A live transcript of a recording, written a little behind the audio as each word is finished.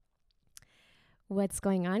What's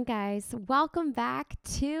going on, guys? Welcome back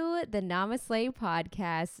to the NamaSLAY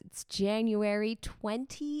podcast. It's January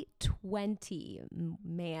 2020.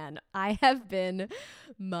 Man, I have been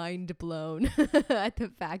mind blown at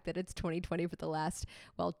the fact that it's 2020 for the last,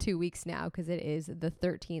 2 weeks now, because it is the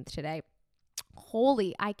 13th today.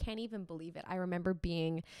 Holy, I can't even believe it. I remember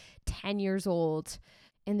being 10 years old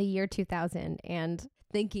in the year 2000 and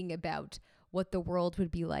thinking about what the world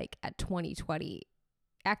would be like at 2020.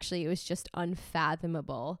 Actually, it was just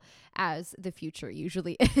unfathomable, as the future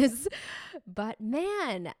usually is. But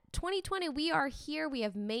man, 2020, we are here. We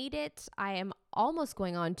have made it. I am almost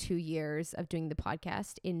going on 2 years of doing the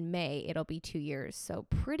podcast. In May, it'll be 2 years. So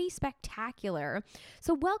pretty spectacular.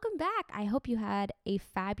 So welcome back. I hope you had a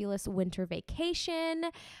fabulous winter vacation,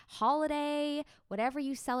 holiday, whatever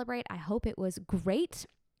you celebrate. I hope it was great.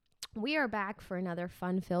 We are back for another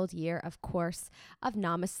fun-filled year, of course, of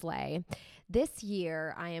NamaSLAY. This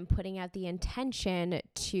year, I am putting out the intention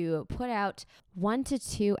to put out 1 to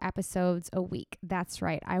 2 episodes a week. That's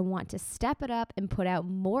right. I want to step it up and put out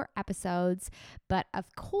more episodes. But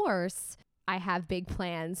of course, I have big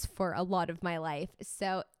plans for a lot of my life.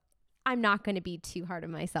 So I'm not going to be too hard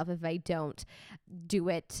on myself if I don't do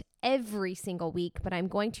it every single week, but I'm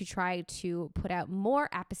going to try to put out more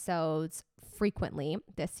episodes frequently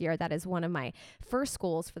this year. That is one of my first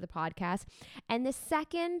goals for the podcast. And the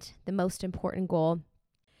second, the most important goal,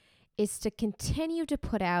 is to continue to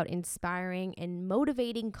put out inspiring and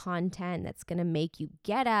motivating content that's going to make you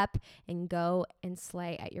get up and go and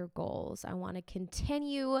slay at your goals. I want to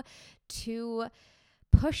continue to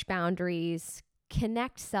push boundaries,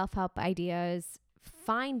 connect self-help ideas,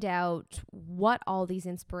 find out what all these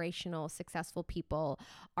inspirational, successful people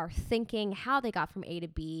are thinking, how they got from A to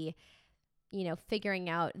B, figuring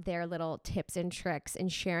out their little tips and tricks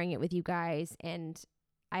and sharing it with you guys. And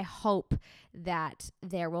I hope that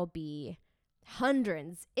there will be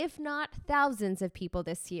hundreds, if not thousands of people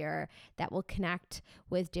this year that will connect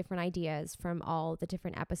with different ideas from all the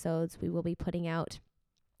different episodes we will be putting out.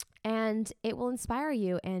 And it will inspire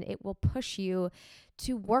you and it will push you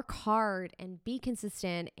to work hard and be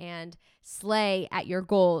consistent and slay at your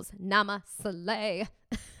goals. NamaSLAY.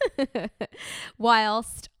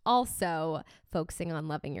 Whilst also focusing on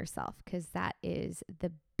loving yourself, because that is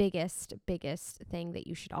the biggest thing that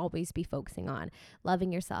you should always be focusing on.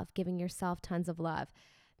 Loving yourself, giving yourself tons of love,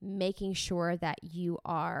 making sure that you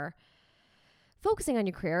are focusing on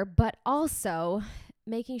your career, but also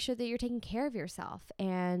making sure that you're taking care of yourself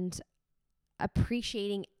and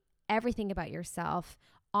appreciating everything about yourself,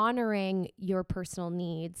 honoring your personal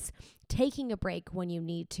needs, taking a break when you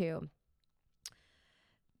need to,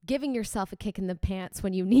 giving yourself a kick in the pants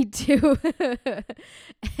when you need to,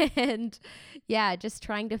 and just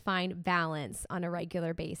trying to find balance on a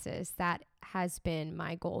regular basis. That has been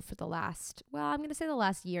my goal for the last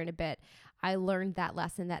year and a bit. I learned that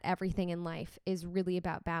lesson that everything in life is really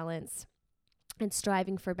about balance and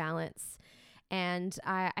striving for balance. And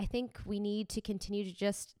I think we need to continue to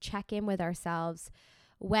just check in with ourselves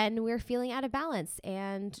when we're feeling out of balance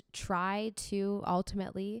and try to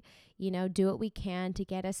ultimately, do what we can to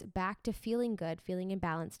get us back to feeling good, feeling in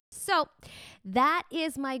balance. So that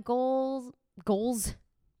is my goals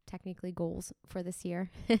for this year.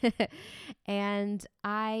 And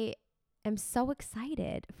I am so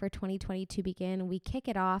excited for 2020 to begin. We kick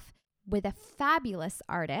it off with a fabulous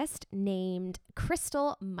artist named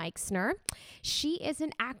Krystle Meixner. She is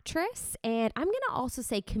an actress, and I'm going to also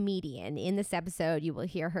say comedian. In this episode, you will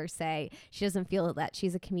hear her say she doesn't feel that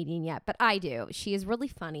she's a comedian yet, but I do. She is really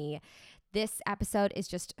funny. This episode is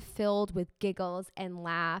just filled with giggles and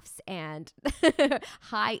laughs and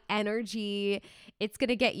high energy. It's going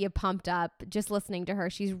to get you pumped up just listening to her.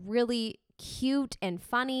 She's really cute and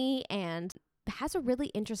funny and has a really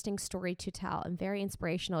interesting story to tell and very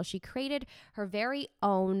inspirational. She created her very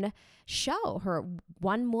own show, her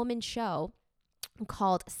one-woman show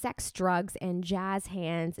called Sex, Drugs, and Jazz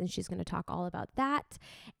Hands, and she's going to talk all about that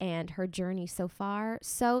and her journey so far.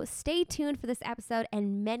 So stay tuned for this episode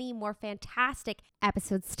and many more fantastic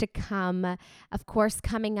episodes to come. Of course,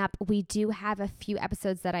 coming up, we do have a few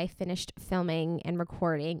episodes that I finished filming and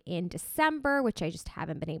recording in December, which I just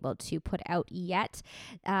haven't been able to put out yet.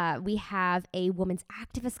 We have a women's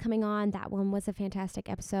activist coming on. That one was a fantastic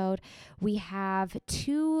episode. We have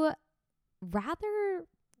 2 rather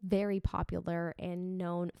very popular and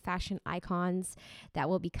known fashion icons that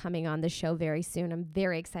will be coming on the show very soon. I'm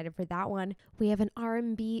very excited for that one. We have an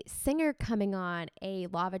R&B singer coming on, a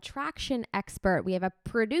law of attraction expert. We have a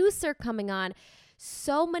producer coming on.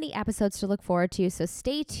 So many episodes to look forward to, so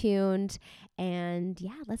stay tuned. And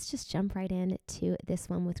let's just jump right in to this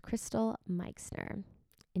one with Krystle Meixner.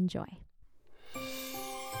 Enjoy.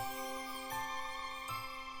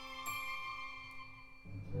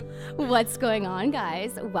 What's going on,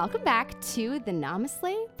 guys? Welcome back to the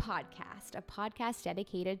NamaSLAY podcast, a podcast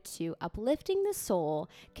dedicated to uplifting the soul,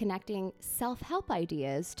 connecting self-help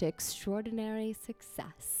ideas to extraordinary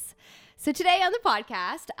success. So today on the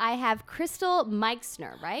podcast, I have Krystle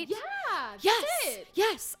Meixner, right? Yeah, Yes. that's it.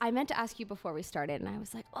 Yes. I meant to ask you before we started, and I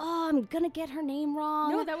was like, oh, I'm going to get her name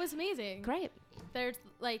wrong. No, that was amazing. Great. There's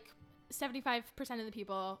like 75% of the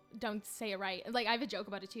people don't say it right. Like I have a joke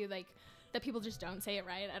about it too, like that people just don't say it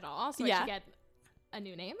right at all. So I should get a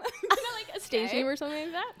new name, like a stage name or something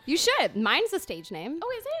like that. You should. Mine's a stage name.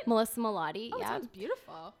 Oh, is it? Melissa Melody. Oh, yeah. it sounds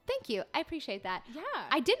beautiful. Thank you. I appreciate that. Yeah.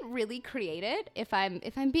 I didn't really create it, if I'm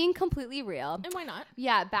being completely real. And why not?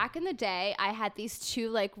 Yeah, back in the day, I had these two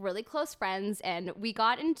like really close friends, and we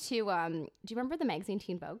got into do you remember the magazine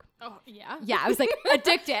Teen Vogue? Oh, yeah. Yeah, I was like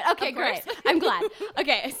addicted. Okay, Of great. course. I'm glad.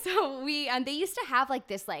 Okay, so we they used to have like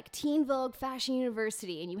this like Teen Vogue Fashion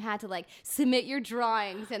University, and you had to like submit your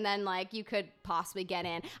drawings, and then like you could possibly get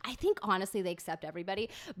in. I think honestly they accept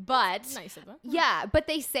everybody, but Nice of them. yeah, but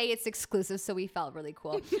they say it's exclusive, so we felt really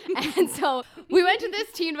cool. And so we went to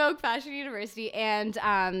this Teen Vogue Fashion University, and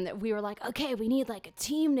we were like, okay, we need like a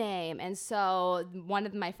team name. And so one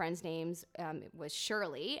of my friends' names was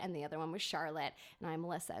Shirley, and the other one was Charlotte, and I'm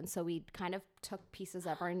Melissa. And so we kind of took pieces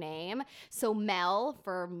of our name. So Mel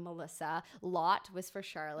for Melissa, Lot was for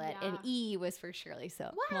Charlotte, and E was for Shirley.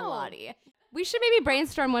 So Melody. We should maybe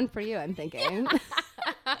brainstorm one for you, I'm thinking.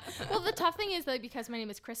 Well, the tough thing is that because my name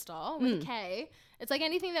is Krystle with a K, it's like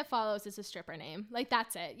anything that follows is a stripper name. Like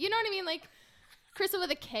that's it. You know what I mean? Like Krystle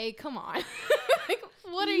with a K. Come on. Like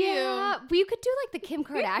what are you? Well, you could do like the Kim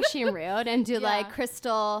Kardashian route and do like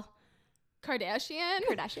Krystle Kardashian.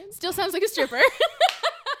 Still sounds like a stripper.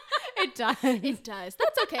 It does. It does.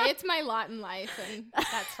 That's okay. It's my lot in life, and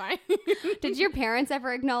that's fine. Did your parents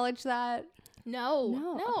ever acknowledge that?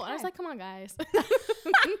 No. Okay. I was like, come on, guys.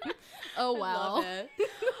 Oh, well. Love it.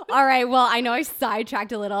 All right. Well, I know I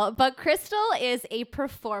sidetracked a little, but Krystle is a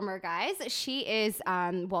performer, guys. She is,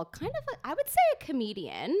 well, kind of, I would say a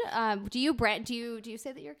comedian. Do you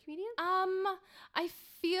say that you're a comedian? I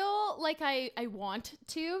feel like I want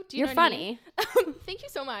to. Do you You're know what funny. I mean? Thank you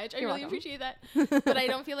so much. I You're really welcome. appreciate that. But I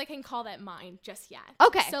don't feel like I can call that mine just yet.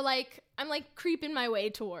 Okay. So like, I'm like creeping my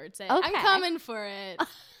way towards it. Okay. I'm coming for it.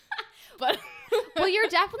 But Well, you're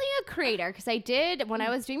definitely a creator, because I did, when I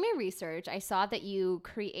was doing my research, I saw that you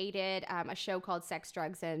created a show called Sex,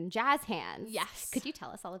 Drugs, and Jazz Hands. Yes. Could you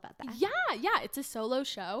tell us all about that? Yeah. It's a solo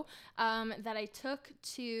show that I took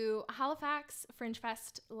to Halifax Fringe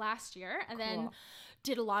Fest last year, and then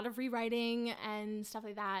did a lot of rewriting and stuff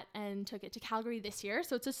like that, and took it to Calgary this year.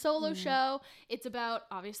 So it's a solo show. It's about,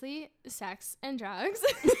 obviously, sex and drugs.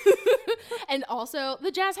 And also,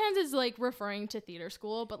 the Jazz Hands is like referring to theater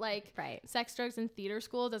school, but like sex, drugs, and theater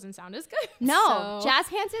school doesn't sound as good. No, So Jazz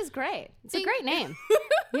Hands is great. It's a great name.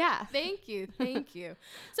 Yeah. Thank you. So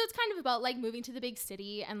it's kind of about like moving to the big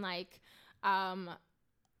city and like,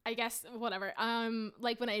 I guess whatever.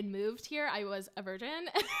 Like when I had moved here, I was a virgin.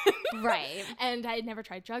 Right. And I had never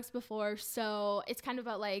tried drugs before. So it's kind of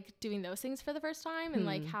about like doing those things for the first time and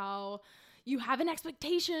like how you have an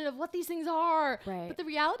expectation of what these things are. Right. But the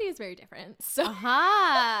reality is very different. So So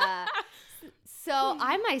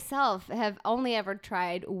I myself have only ever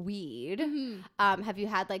tried weed. Have you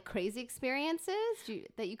had like crazy experiences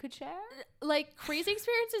that you could share? like crazy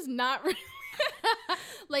experiences, not really.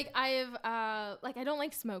 Like I've like I don't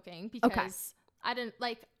like smoking because I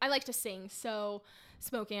like to sing. So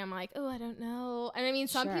smoking, I'm like, oh, I don't know. And I mean,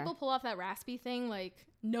 some people pull off that raspy thing like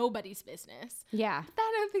nobody's business. Yeah. But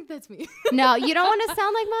I don't think that's me. No, you don't want to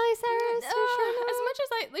sound like Miley Cyrus? As much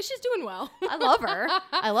as like she's doing well. I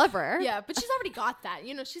love her. Yeah, but she's already got that.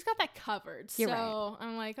 You know, she's got that covered. You're so right.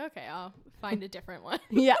 I'm like, okay, I'll find a different one.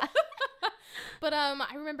 Yeah. But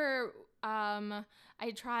I remember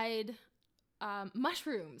I tried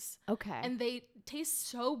mushrooms. Okay. And they taste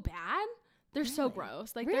so bad. They're so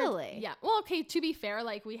gross. Like really? Yeah. Well, okay, to be fair,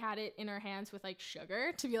 like we had it in our hands with like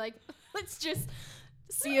sugar to be like, let's just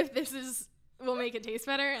see if will make it taste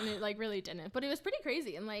better, and it like really didn't. But it was pretty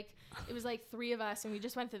crazy, and like it was like 3 of us, and we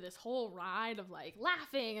just went through this whole ride of like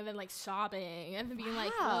laughing and then like sobbing and then being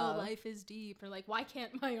like, oh, life is deep, or like, why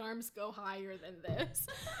can't my arms go higher than this?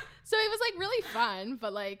 So it was like really fun,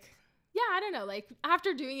 but like, yeah, I don't know, like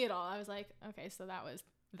after doing it all, I was like, okay, so that was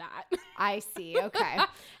that. I see. Okay.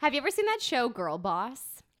 Have you ever seen that show Girl Boss?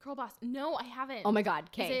 Girl Boss? No, I haven't. Oh my God, Is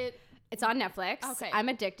Kay. it It's on Netflix. Okay. I'm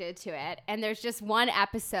addicted to it. And there's just one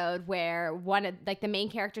episode where one of like the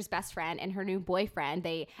main character's best friend and her new boyfriend,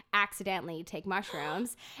 they accidentally take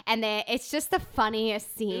mushrooms. And it's just the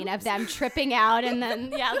funniest scene of them tripping out. And then,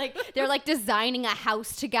 like they're like designing a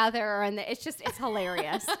house together. And it's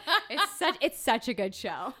hilarious. It's such a good show.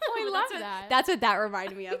 Oh, I love that. That's what that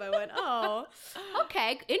reminded me of. I went, oh,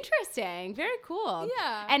 okay. Interesting. Very cool.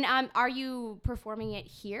 Yeah. And are you performing it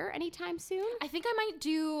here anytime soon? I think I might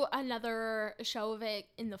do another show of it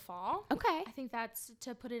in the fall. Okay. I think that's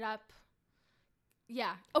to put it up.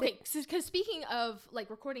 Yeah. Okay. Because speaking of like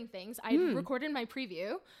recording things, I recorded my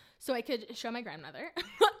preview so I could show my grandmother,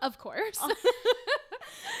 of course. Oh.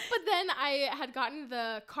 But then I had gotten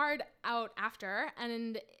the card out after,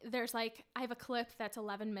 and there's like, I have a clip that's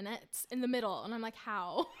 11 minutes in the middle, and I'm like,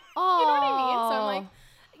 how? Oh. You know what I mean? So I'm like,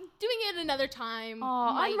 doing it another time.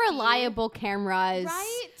 Oh, unreliable cameras.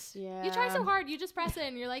 Right? Yeah. You try so hard, you just press it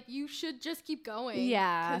and you're like, you should just keep going.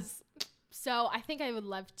 Yeah. So I think I would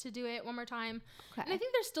love to do it one more time. Okay. And I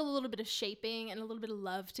think there's still a little bit of shaping and a little bit of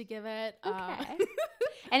love to give it. Okay.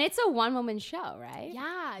 And it's a one-woman show, right?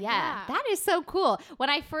 Yeah. That is so cool. When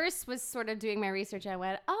I first was sort of doing my research, I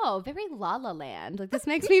went, oh, very La La Land. Like, this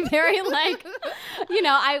makes me very like,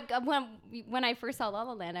 when I first saw La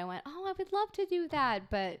La Land, I went, oh, I would love to do that.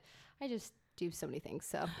 But I just do so many things.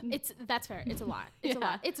 So that's fair. It's a lot. It's a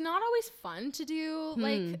lot. It's not always fun to do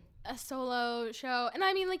like a solo show. And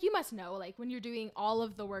I mean, like, you must know, like, when you're doing all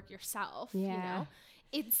of the work yourself, you know,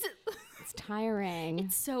 it's tiring.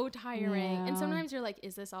 It's so tiring. Yeah. And sometimes you're like,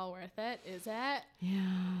 is this all worth it? Is it? Yeah.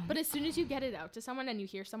 But as soon as you get it out to someone and you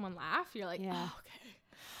hear someone laugh, you're like, oh, okay.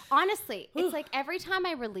 Honestly, it's like every time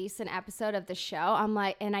I release an episode of the show, I'm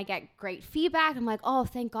like, and I get great feedback. I'm like, oh,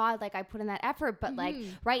 thank God, like I put in that effort. But like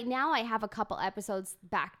right now I have a couple episodes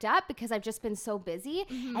backed up because I've just been so busy.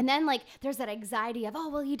 And then like there's that anxiety of, oh,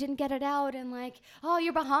 well, you didn't get it out. And like, oh,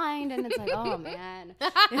 you're behind. And it's like, oh, man.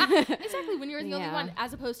 Exactly. When you're the only one,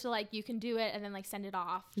 as opposed to like, you can do it and then like send it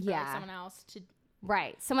off for like, someone else to.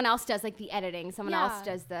 Right. Someone else does like the editing. Someone else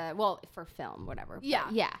does for film, whatever. Yeah.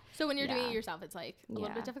 But, yeah. So when you're doing it yourself, it's like a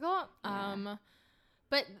little bit difficult. Yeah.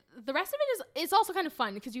 But the rest of it it's also kind of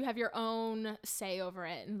fun because you have your own say over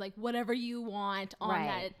it, and like whatever you want on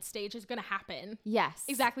that stage is going to happen. Yes.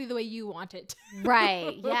 Exactly the way you want it.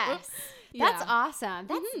 Right. Yes. That's awesome.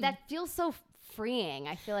 That feels so freeing.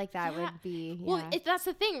 I feel like that would be. Yeah. Well, that's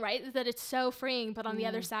the thing, right? Is that it's so freeing, but on the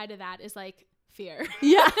other side of that is like fear.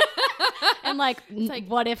 Yeah. And like, it's like,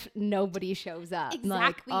 what if nobody shows up?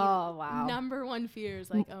 Exactly. Like, oh, wow. Number one fear is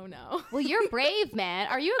like, oh no. Well, you're brave, man.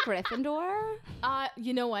 Are you a Gryffindor?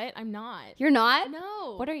 You know what? I'm not. You're not?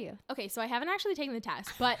 No. What are you? Okay, so I haven't actually taken the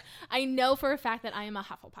test, but I know for a fact that I am a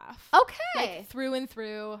Hufflepuff. Okay. Like through and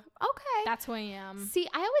through. Okay. That's who I am. See,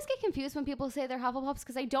 I always get confused when people say they're Hufflepuffs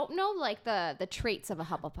because I don't know like the traits of a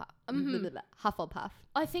Hufflepuff. Hufflepuff.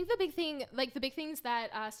 I think the big things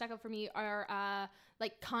that stuck out for me are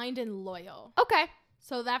like kind and loyal. Okay.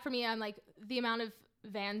 So that for me, I'm like the amount of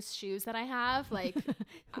Vans shoes that I have, like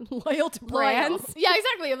loyal to brands. Loyal. Yeah,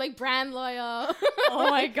 exactly. I'm like brand loyal. Oh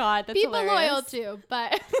my God, that's people hilarious. loyal too,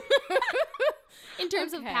 but in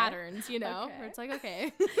terms of patterns, you know, where it's like,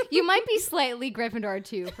 okay, you might be slightly Gryffindor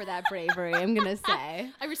too for that bravery. I'm gonna say.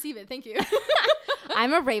 I receive it. Thank you.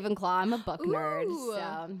 I'm a Ravenclaw. I'm a book nerd. Ooh.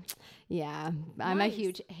 So yeah, I'm a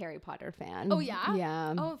huge Harry Potter fan. Oh yeah.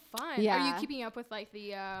 Yeah. Oh fun. Yeah. Are you keeping up with like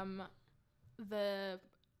the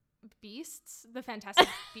Beasts, the Fantastic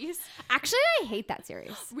Beasts? Actually, I hate that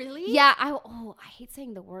series. Really? Yeah. I hate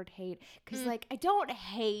saying the word hate because like I don't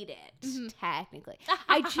hate it technically.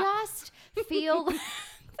 I just feel.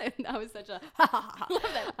 That was such a.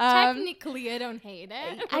 Technically, I don't hate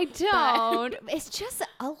it. I don't. It's just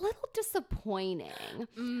a little disappointing.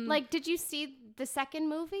 Like, did you see the second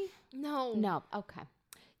movie? No. Okay.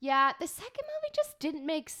 Yeah, the second movie just didn't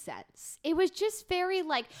make sense. It was just very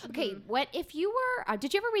like, okay, if you were,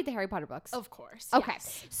 did you ever read the Harry Potter books? Of course. Okay.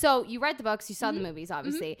 Yes. So you read the books, you saw the movies,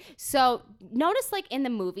 obviously. So notice like in the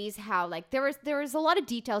movies how like there was a lot of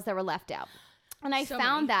details that were left out. And I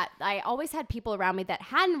found that I always had people around me that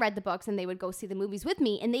hadn't read the books and they would go see the movies with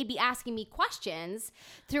me and they'd be asking me questions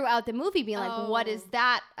throughout the movie being like, what is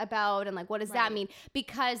that about? And like, what does that mean?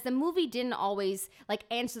 Because the movie didn't always like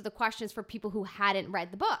answer the questions for people who hadn't read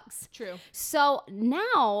the books. True. So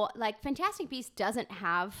now like Fantastic Beasts doesn't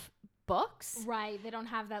have books. Right. They don't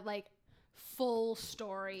have that like full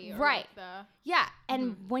story. Or Right. Like the, Yeah.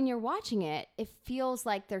 And when you're watching it, it feels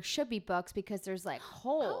like there should be books because there's like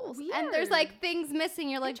holes and there's like weird. things missing.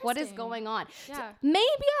 You're like, what is Interesting. going on? So Yeah. maybe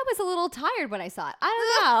I was a little tired when I saw it.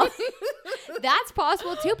 I don't know. That's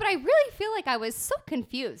possible too. But I really feel like I was so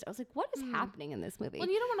confused. I was like, what is happening in this movie? Well,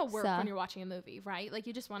 you don't want to work So- when you're watching a movie, right? Like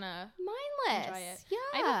you just want to Mindless. enjoy it. Yeah.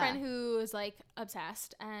 I have a friend who is like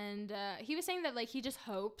obsessed, and he was saying that like he just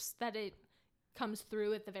hopes that it comes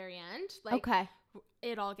through at the very end. Like Okay.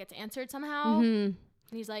 it all gets answered somehow. Mhm. And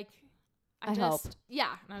he's like, I just hope.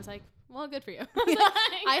 Yeah. And I was like, well, good for you.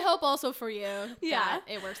 I hope also for you Yeah. that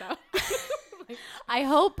it works out. I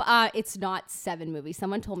hope it's not 7 movies.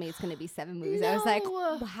 Someone told me it's going to be 7 movies. I was like,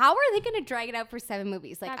 No. how are they going to drag it out for 7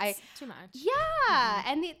 movies? Like That's too much. Yeah,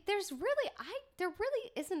 and there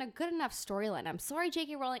really isn't a good enough storyline. I'm sorry,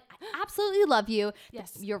 J.K. Rowling. I absolutely love you.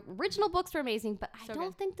 Yes. Your original books were amazing, but I So don't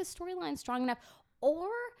good. think the storyline's strong enough, or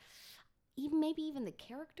even the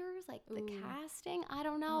characters, like the Ooh. casting. I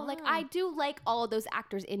don't know. Like Ah. I do like all of those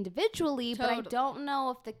actors individually, but I Totally. don't know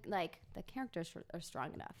if the characters are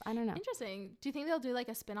strong enough. I don't know. Interesting. Do you think they'll do like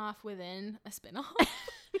a spin-off within a spin-off?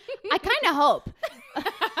 I kind of hope.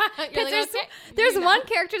 You're Because like, okay, there's you know. one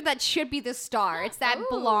character that should be the star. It's that Ooh.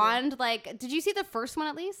 blonde, like, did you see the first one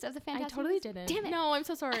at least of the I Fantastic totally Beasts? didn't. Damn it. No, I'm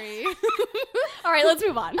so sorry. All right, let's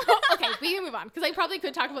move on. Okay, we can move on because I probably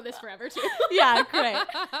could talk about this forever too. Yeah, great.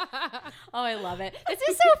 Oh, I love it. This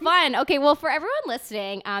is so fun. Okay, well, for everyone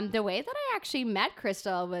listening, the way that I actually met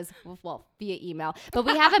Krystle was, well, via email, but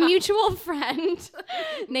we have a mutual friend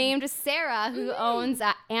named Sarah who owns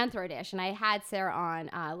Anthro-Dish, and I had Sarah on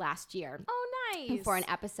last year. Oh, nice. For an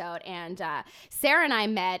episode, and Sarah and I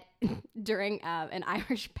met during an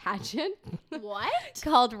Irish pageant What?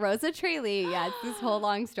 called Rosa Tralee. Yeah, it's this whole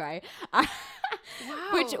long story. Wow.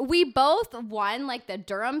 Which we both won, like the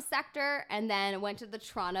Durham sector, and then went to the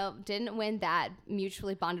Toronto. Didn't win that.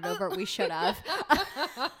 Mutually bonded over. We should have.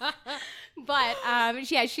 But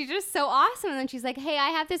yeah, she's just so awesome. And then she's like, "Hey, I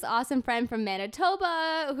have this awesome friend from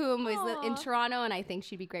Manitoba who was in Aw. Toronto, and I think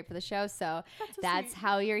she'd be great for the show. So That's so that's sweet.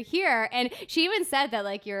 how you're here." And she even said that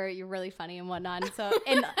like you're really funny and whatnot. And so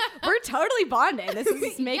and we're totally bonding. This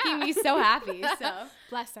is making me so happy. So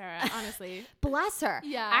Bless Sarah, honestly. bless her.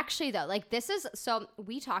 Yeah. Actually, though, like this is so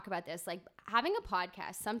we talk about this, like having a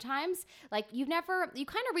podcast. Sometimes, like you kind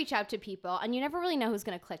of reach out to people and you never really know who's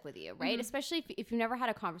going to click with you, right? Especially if you've never had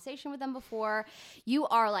a conversation with them before, you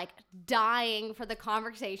are like dying for the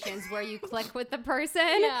conversations where you click with the person,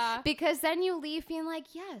 Yeah. because then you leave feeling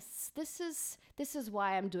like, yes, this is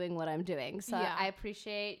why I'm doing what I'm doing. So Yeah. I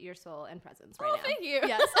appreciate your soul and presence right Oh, now. thank you.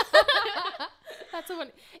 Yes. That's so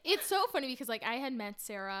funny. It's so funny because like I had met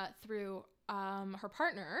Sarah through her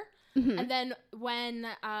partner. Mm-hmm. And then when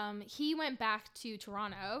he went back to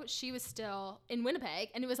Toronto, she was still in Winnipeg,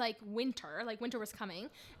 and it was like winter was coming.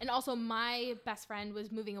 And also my best friend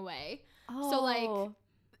was moving away. So like Oh.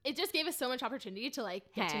 it just gave us so much opportunity to like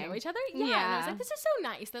get to know Hang. each other. Yeah. And I was like, this is so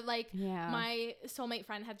nice that like Yeah. my soulmate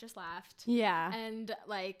friend had just left. Yeah. And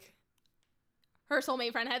like her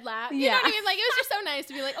soulmate friend had left. You Yeah. know what I mean? Like it was just so nice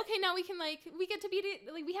to be like, okay, now we can like we get to be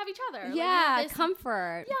like we have each other. Like, we Yeah, have this-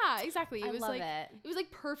 comfort. yeah, exactly. It I was love like it. it was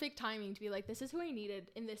like perfect timing to be like, this is who I needed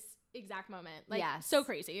in this exact moment. Like Yes. so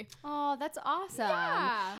crazy. Oh, that's awesome.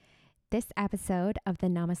 Yeah. This episode of the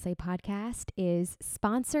NamaSLAY podcast is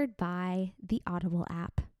sponsored by the Audible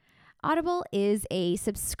app. Audible is a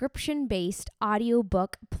subscription-based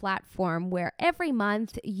audiobook platform where every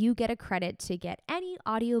month you get a credit to get any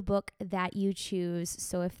audiobook that you choose.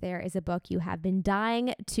 So if there is a book you have been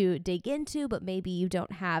dying to dig into, but maybe you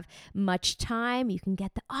don't have much time, you can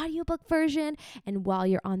get the audiobook version. And while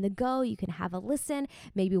you're on the go, you can have a listen.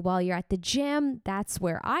 Maybe while you're at the gym, that's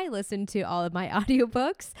where I listen to all of my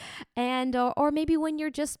audiobooks. And or maybe when you're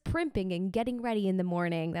just primping and getting ready in the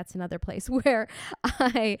morning, that's another place where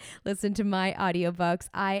I listen to my audiobooks.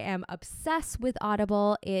 I am obsessed with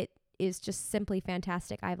Audible. It is just simply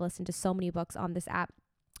fantastic. I've listened to so many books on this app,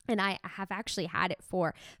 and I have actually had it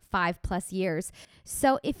for 5+ years.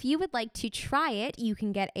 So if you would like to try it, you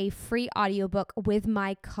can get a free audiobook with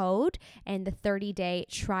my code and the 30-day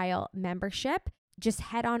trial membership. Just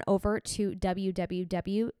head on over to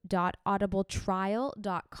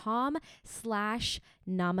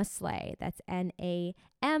www.audibletrial.com/NamaSLAY. That's NamaSLAY.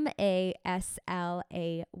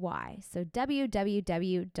 So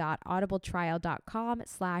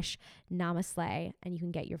www.audibletrial.com/NamaSLAY. And you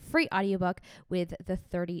can get your free audiobook with the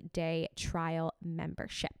 30-day trial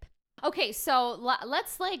membership. Okay, so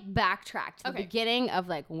let's like backtrack to the Okay. beginning of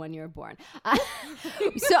like when you were born.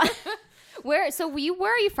 So Where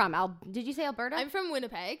are you from? Did you say Alberta? I'm from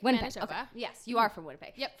Winnipeg, Winnipeg. Manitoba. Okay. Yes, you are from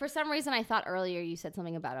Winnipeg. Yep. For some reason, I thought earlier you said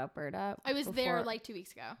something about Alberta. I was there before. like 2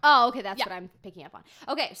 weeks ago. Oh, okay. That's Yeah. what I'm picking up on.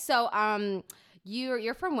 Okay, so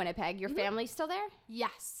you're from Winnipeg. Your family's still there?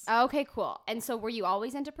 Yes. Okay, cool. And so were you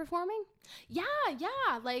always into performing? Yeah.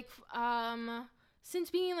 Like, since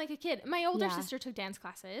being like a kid, my older Yeah. sister took dance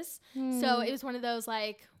classes. So it was one of those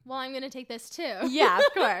like, well, I'm going to take this too. Yeah,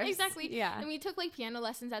 of course. Exactly. Yeah. And we took like piano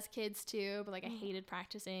lessons as kids too, but like I hated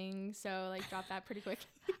practicing. So like dropped that pretty quick.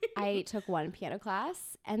 I took one piano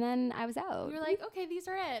class and then I was out. We were like, okay, these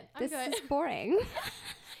are it. I'm this good. is boring.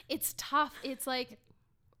 It's tough. It's like,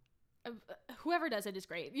 whoever does it is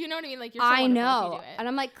great. You know what I mean? Like you're so I wonderful if know. you do it. And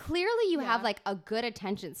I'm like, clearly you have Yeah. like a good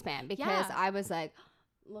attention span because Yeah. I was like,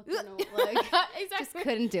 looking like exactly. just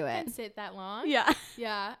couldn't do it. Couldn't sit that long. Yeah.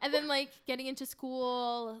 Yeah. And then like getting into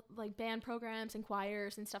school, like band programs and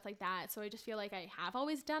choirs and stuff like that. So I just feel like I have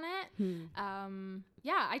always done it.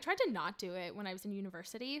 Yeah, I tried to not do it when I was in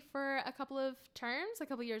university for a couple of terms, a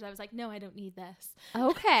couple of years. I was like, no, I don't need this.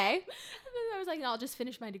 Okay. And then I was like, no, I'll just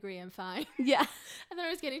finish my degree. I'm fine. Yeah. And then I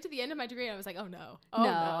was getting to the end of my degree and I was like, oh no. No,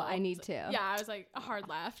 I need to. Yeah, I was like a hard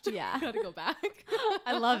left. Yeah. Gotta go back.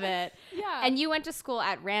 I love it. Yeah. And you went to school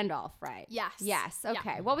at Randolph, right? Yes. Yes. Yeah.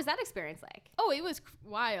 Okay. What was that experience like? Oh, it was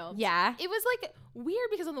wild. Yeah. It was like weird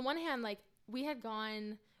because on the one hand, like we had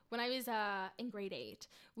gone when I was in grade 8,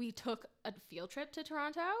 we took a field trip to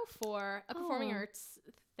Toronto for a performing arts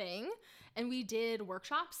thing, and we did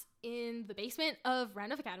workshops in the basement of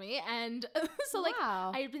Randolph Academy. And so like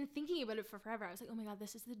Wow. I had been thinking about it for forever. I was like, oh my God,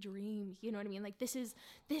 this is the dream. You know what I mean? Like this is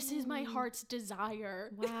my heart's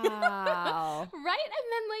desire. Wow. Right? And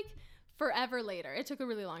then like forever later, it took a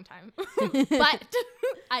really long time, but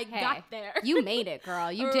I got there. You made it,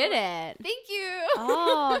 girl. You did it. Thank you.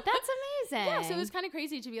 Oh, that's amazing. Yeah, so it was kind of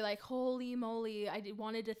crazy to be like, holy moly,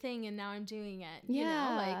 wanted a thing and now I'm doing it. You know,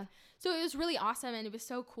 Yeah. like, so it was really awesome and it was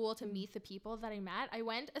so cool to meet the people that I met. I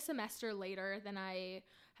went a semester later than I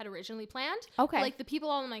had originally planned. Okay. Like the people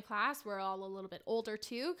all in my class were all a little bit older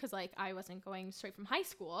too, because like I wasn't going straight from high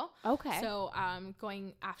school. Okay. So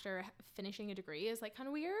going after finishing a degree is like kind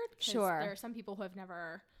of weird. 'Cause Sure. there are some people who have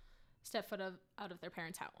never stepped foot out of their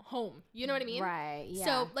parents' home. You know what I mean? Right. Yeah.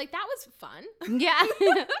 So like that was fun. Yeah.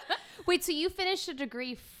 Wait, so you finished a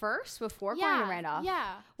degree first before going to Randolph?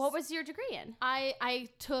 Yeah. What was your degree in? I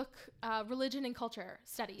took religion and culture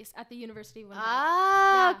studies at the University of Winnipeg.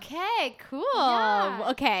 Ah, Yeah. okay, cool. Yeah.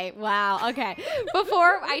 Okay, wow. Okay.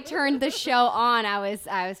 Before I turned the show on, I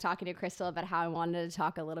was talking to Krystle about how I wanted to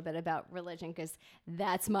talk a little bit about religion because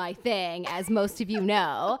that's my thing, as most of you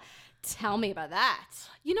know. Tell me about that.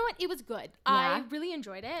 You know what? It was good. Yeah. I really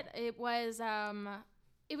enjoyed it. It was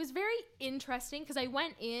very interesting because I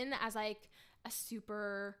went in as like a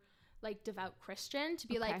super like devout Christian to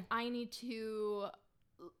be like, I need to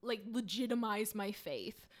like legitimize my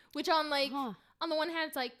faith, which on like on the one hand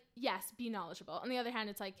it's like, yes, be knowledgeable. On the other hand,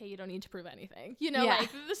 it's like, hey, you don't need to prove anything. You know, like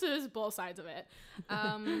this is both sides of it.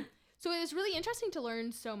 So it was really interesting to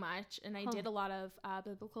learn so much, and I did a lot of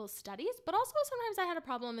biblical studies, but also sometimes I had a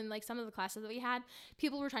problem in like some of the classes that we had.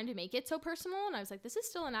 People were trying to make it so personal, and I was like, this is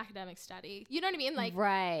still an academic study. You know what I mean? Like,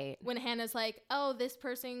 right. when Hannah's like, oh, this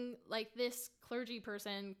person, like this clergy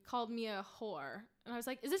person called me a whore. And I was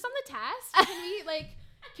like, is this on the test?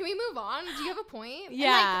 Can we move on? Do you have a point?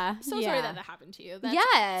 Yeah. And, like, so sorry that happened to you. That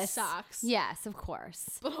Yes. sucks. Yes, of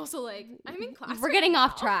course. But also, like, I'm in class. We're right getting now.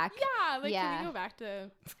 off track. Yeah. Like, Yeah. can we go back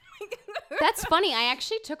to... That's funny. I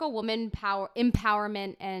actually took a woman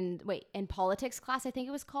empowerment and politics class, I think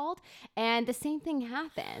it was called. And the same thing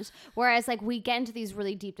happened. Whereas like we get into these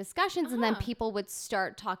really deep discussions and then people would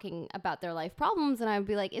start talking about their life problems and I would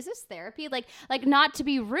be like, is this therapy? Like not to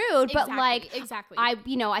be rude, but like exactly. I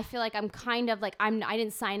feel like I'm kind of like I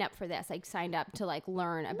didn't sign up for this. I signed up to like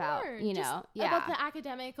learn about, about the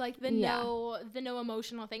academic, like the no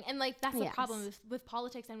emotional thing. And like that's the problem with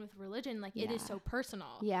politics and with religion. Like it is so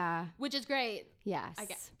personal. Yeah. Which is great. Yes. I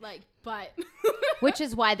guess. Like, but which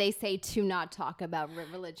is why they say to not talk about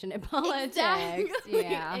religion and politics. Exactly.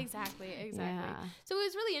 Yeah. Exactly. Yeah. So it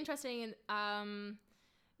was really interesting and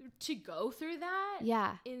to go through that.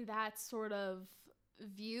 Yeah. In that sort of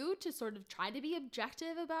view, to sort of try to be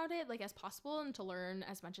objective about it, like as possible, and to learn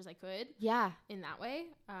as much as I could. Yeah. In that way.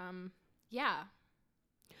 Yeah.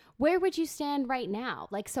 Where would you stand right now?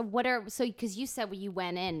 Like, because you said you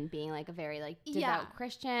went in being like a very like devout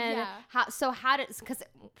Christian. Yeah. Because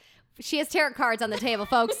she has tarot cards on the table,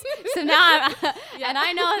 folks. So now, and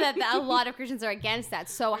I know that a lot of Christians are against that.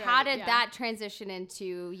 So how did that transition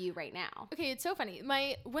into you right now? Okay, it's so funny.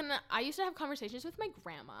 When I used to have conversations with my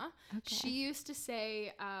grandma, she used to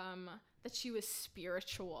say that she was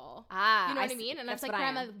spiritual. Ah, You know what I mean? And I was like,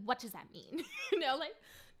 Grandma, what does that mean? You know, like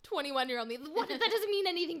 21-year-old me, that doesn't mean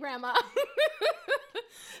anything, Grandma.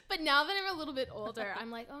 But now that I'm a little bit older,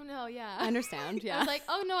 I'm like, oh no, yeah. I understand, yeah. I was like,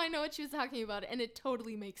 oh no, I know what she was talking about, and it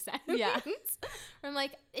totally makes sense. Yeah. I'm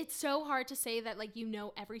like, it's so hard to say that, like, you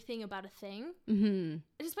know everything about a thing. Mm-hmm.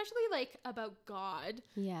 And especially, like, about God.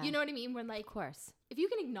 Yeah. You know what I mean? When, like, Of course. if you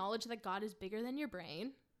can acknowledge that God is bigger than your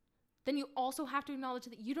brain, then you also have to acknowledge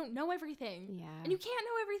that you don't know everything. Yeah. And you can't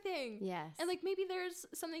know everything. Yes. And, like, maybe there's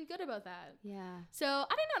something good about that. Yeah. So, I don't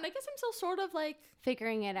know. And I guess I'm still sort of, like,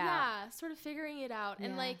 Figuring it out. yeah, sort of figuring it out.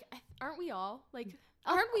 And, Yeah. like, aren't we all? Like,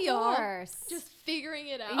 Of aren't we all course. just figuring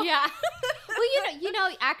it out? Yeah. Well, you know,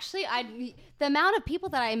 actually, the amount of people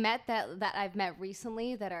that I met that I've met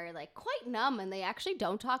recently that are like quite numb and they actually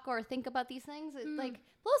don't talk or think about these things, it like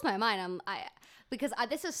blows my mind. Because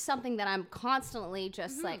this is something that I'm constantly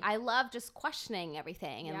just like, I love just questioning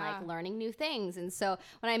everything and like learning new things. And so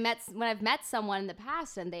when I've met someone in the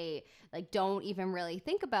past and they like don't even really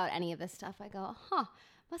think about any of this stuff, I go, huh.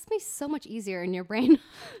 Must be so much easier in your brain.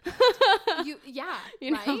 You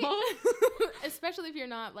right? know? Especially if you're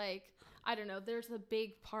not like, I don't know, there's a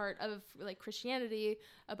big part of like Christianity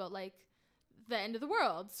about like the end of the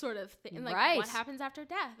world sort of thing. And, like Right. what happens after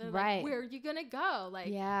death. And, Right. like, where are you going to go? Like,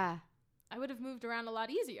 Yeah. I would have moved around a lot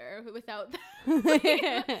easier without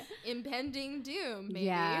impending doom, maybe.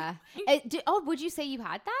 Yeah. Would you say you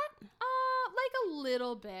had that? Like a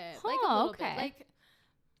little bit. Like a Oh, little okay. bit. Like,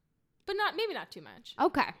 but maybe not too much.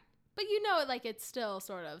 Okay. But you know, like, it's still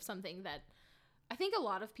sort of something that I think a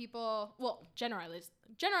lot of people, well,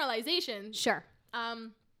 generalization, Sure.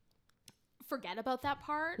 forget about that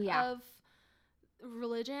part Yeah. of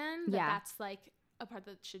religion. Yeah. That's like a part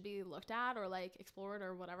that should be looked at or like explored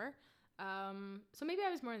or whatever. So maybe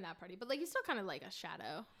I was more in that party, but like, it's still kind of like a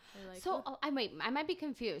shadow. Or, like, So I might be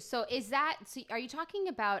confused. So are you talking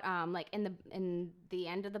about like in the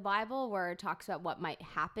end of the Bible where it talks about what might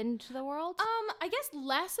happen to the world? I guess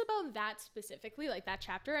less about that specifically, like that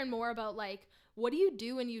chapter, and more about like, what do you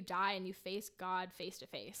do when you die and you face God face to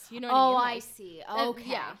face? You know what I mean? I Like, see.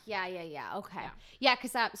 Okay. Yeah. Okay. Yeah,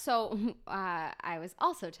 because I was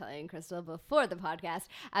also telling Krystle before the podcast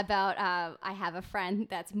about I have a friend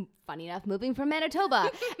that's funny enough moving from Manitoba,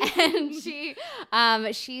 and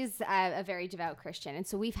she's a very devout Christian, and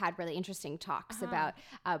so we've had really interesting talks about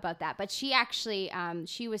that. But she actually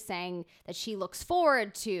she was saying that she looks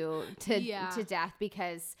forward to death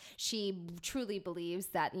because she truly believes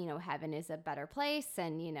that heaven is a better place,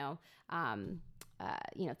 and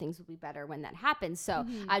things will be better when that happens. So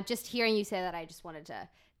just hearing you say that, I just wanted to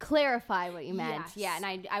clarify what you meant. Yes. Yeah,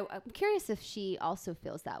 and I'm curious if she also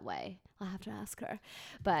feels that way. I'll have to ask her.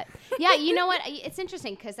 But yeah, you know what? It's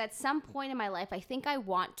interesting because at some point in my life, I think I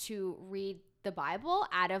want to read the Bible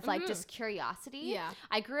out of like just curiosity. Yeah.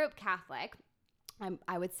 I grew up Catholic.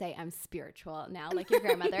 I would say I'm spiritual now, like your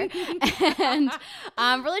grandmother. And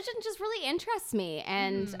religion just really interests me.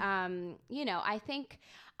 And, I think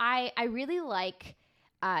I really like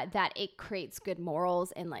that it creates good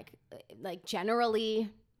morals and like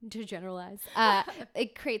generally, to generalize,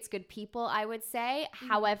 it creates good people, I would say.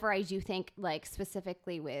 However, I do think like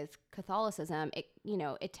specifically with Catholicism,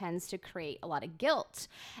 it tends to create a lot of guilt.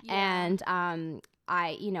 And a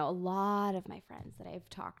lot of my friends that I've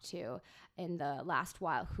talked to in the last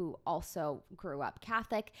while who also grew up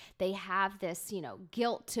Catholic, they have this,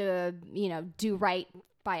 guilt to, do right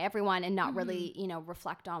by everyone and not really,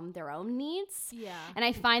 reflect on their own needs. Yeah. And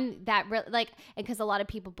I find that because a lot of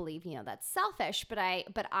people believe, that's selfish, but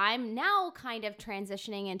I'm now kind of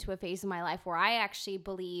transitioning into a phase of my life where I actually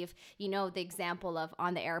believe, the example of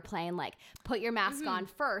on the airplane, like put your mask on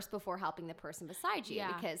first before helping the person beside you,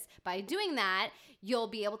 because by doing that, you'll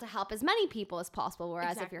be able to help as many people as possible.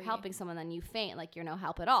 Whereas if you're helping someone, then you faint, like you're no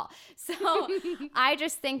help at all. So I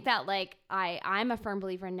just think that like, I'm a firm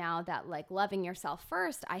believer now that like loving yourself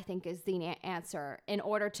first, I think is the answer in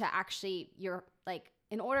order to actually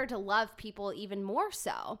in order to love people even more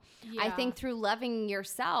so. I think through loving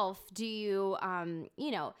yourself, do you,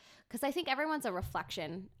 because I think everyone's a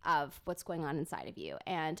reflection of what's going on inside of you.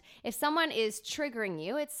 And if someone is triggering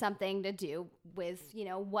you, it's something to do with,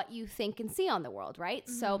 what you think and see on the world, right?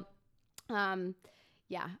 So,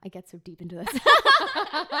 yeah, I get so deep into this. But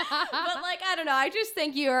I don't know. I just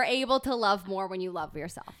think you are able to love more when you love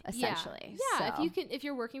yourself, essentially. Yeah. So, If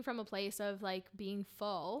you're working from a place of like being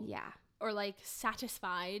full. Yeah. or like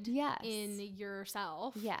satisfied Yes. in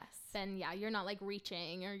yourself, Yes. then yeah, you're not like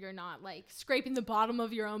reaching, or you're not like scraping the bottom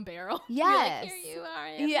of your own barrel. Yes. You're like, here you are, I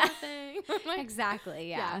have Yeah. nothing. Like, Exactly.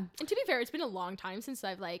 Yeah. And to be fair, it's been a long time since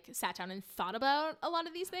I've like sat down and thought about a lot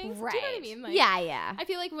of these things. Right. Do you know what I mean? Like, yeah. I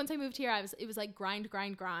feel like once I moved here, it was like grind.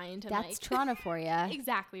 And That's like, Toronto for you.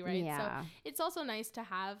 exactly right. Yeah. So it's also nice to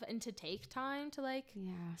have and to take time to like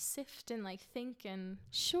Yeah. sift and like think and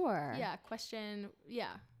Sure. question.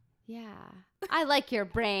 Yeah. Yeah. I like your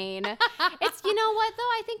brain. It's, you know what though?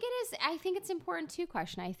 I think it's important to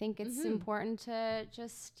question. I think it's important to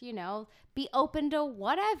just, be open to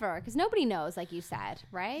whatever, because nobody knows, like you said,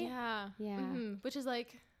 right? Yeah. Yeah. Which is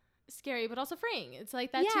like scary, but also freeing. It's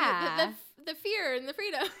like that Yeah. too. The fear and the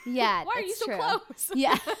freedom. Yeah. Why are you it's so true. close?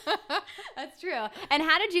 Yeah. That's true. And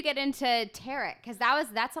how did you get into tarot? Because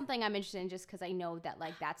that's something I'm interested in, just because I know that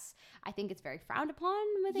like I think it's very frowned upon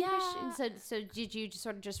within Christians. So did you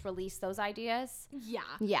sort of just release those ideas? Yeah.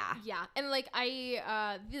 Yeah. Yeah. And like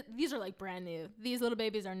these are like brand new. These little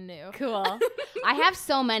babies are new. Cool. I have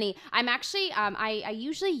so many. I'm actually I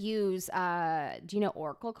usually use do you know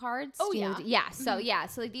Oracle cards? Oh, Do you yeah. know, yeah. So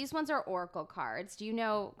so like, these ones are Oracle cards. Do you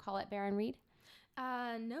know Call It Baron Reed?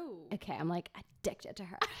 No. Okay, I'm like addicted to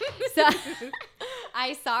her. So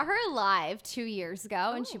I saw her live 2 years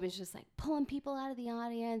ago, and she was just like pulling people out of the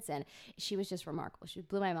audience, and she was just remarkable. She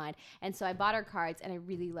blew my mind. And so I bought her cards, and I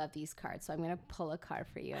really love these cards. So I'm gonna pull a card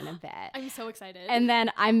for you in a bit. I'm so excited. And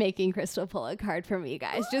then I'm making Krystle pull a card for me,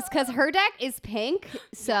 guys, just because her deck is pink.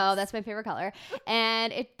 So that's my favorite color,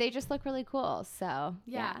 and they just look really cool. So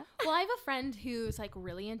yeah. Well, I have a friend who's like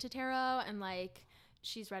really into tarot, and like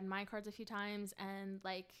she's read my cards a few times, and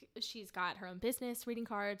like she's got her own business reading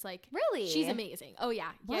cards. Like, Really? she's amazing. Oh yeah.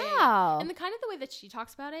 Wow. And the kind of the way that she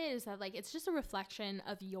talks about it is that like it's just a reflection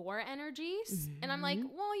of your energies. And I'm like,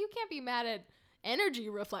 well, you can't be mad at energy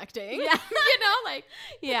reflecting. Yeah. Like,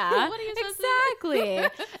 yeah. what are you supposed exactly.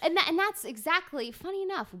 and that's exactly, funny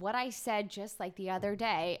enough, what I said just like the other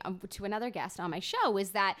day to another guest on my show is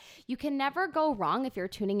that you can never go wrong if you're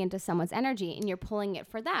tuning into someone's energy and you're pulling it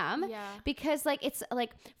for them. Yeah. Because like it's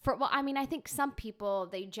like I think some people,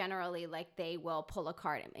 they generally like they will pull a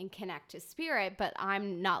card and connect to spirit, but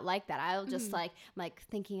I'm not like that. I'll just like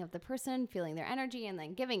thinking of the person, feeling their energy, and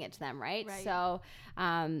then giving it to them, right? So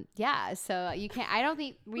so you can't, I don't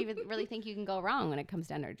think we really think you can go wrong when it comes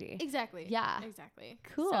to energy. Exactly. Yeah. Exactly.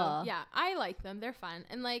 Cool. So, yeah, I like them. They're fun.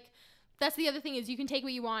 And like that's the other thing is you can take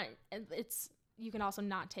what you want, and you can also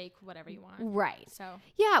not take whatever you want. Right. So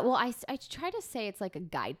yeah, well, I try to say it's like a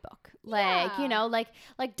guidebook. Like,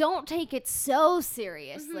 like don't take it so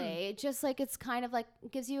seriously. It just like, it's kind of like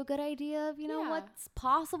gives you a good idea of, what's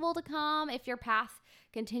possible to come if your path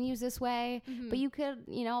continues this way. But you could,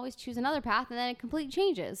 always choose another path, and then it completely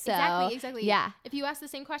changes. So, exactly. Yeah. If you ask the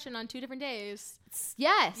same question on 2 different days.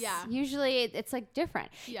 Yes. Yeah. Usually it's like different.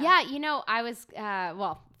 Yeah. I was,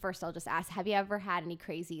 first I'll just ask, have you ever had any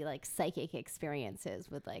crazy like psychic experiences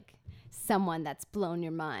with like someone that's blown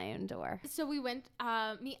your mind? Or so we went,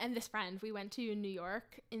 me and this friend, we went to New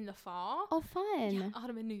York in the fall. Oh, fun. Yeah,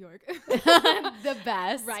 autumn in New York. The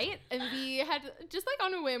best. Right? And we had just like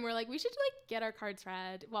on a whim, we're like, we should like get our cards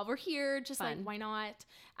read while we're here. Just Fun. like, why not?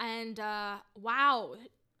 And wow.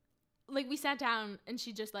 Like we sat down and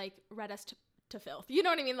she just like read us to filth. You know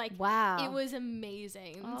what I mean? Like, wow. It was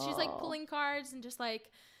amazing. She's like pulling cards and just like,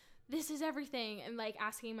 this is everything. And like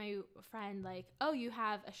asking my friend like, oh, you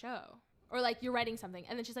have a show, or like you're writing something.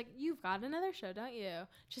 And then she's like, you've got another show, don't you?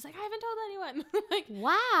 She's like, I haven't told anyone. Like,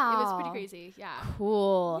 wow. It was pretty crazy. Yeah.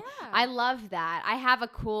 Cool. Yeah. I love that. I have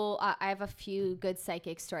a few good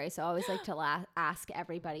psychic stories. So I always like to ask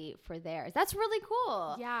everybody for theirs. That's really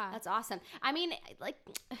cool. Yeah. That's awesome. I mean, like,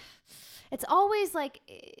 it's always like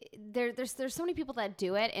there's so many people that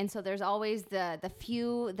do it, and so there's always the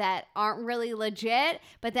few that aren't really legit,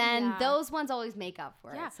 but then those ones always make up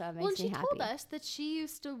for it. So it makes me happy. Well, she told us that she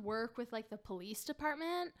used to work with like the police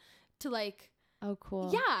department to like. Oh, cool.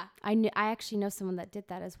 Yeah. I actually know someone that did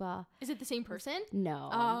that as well. Is it the same person?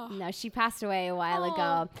 No, no, she passed away a while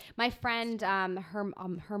ago. My friend,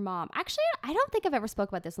 her mom, actually, I don't think I've ever spoke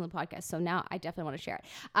about this on the podcast. So now I definitely want to share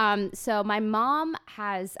it. So my mom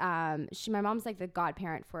has, my mom's like the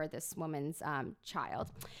godparent for this woman's child.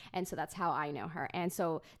 And so that's how I know her. And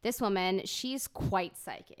so this woman, she's quite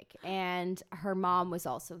psychic, and her mom was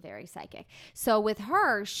also very psychic. So with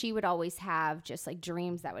her, she would always have just like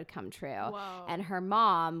dreams that would come true. Whoa. and her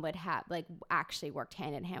mom would have like actually worked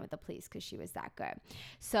hand in hand with the police because she was that good.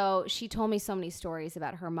 So she told me so many stories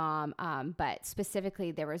about her mom, but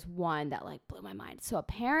specifically there was one that like blew my mind. So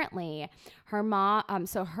apparently her mom,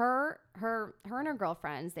 so her and her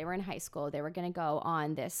girlfriends, they were in high school. They were going to go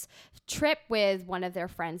on this trip with one of their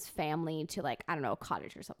friends' family to like, I don't know, a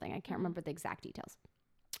cottage or something. I can't remember the exact details.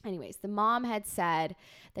 Anyways, the mom had said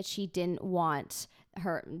that she didn't want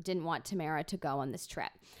Tamara to go on this trip,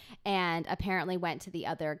 and apparently went to the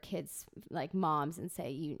other kids' like moms and say,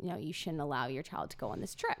 you know, you shouldn't allow your child to go on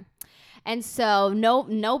this trip. And so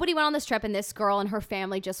nobody went on this trip, and this girl and her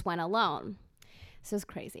family just went alone. So it's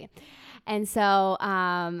crazy. And so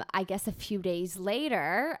I guess a few days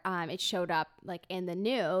later, it showed up like in the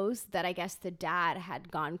news that I guess the dad had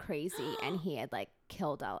gone crazy and he had like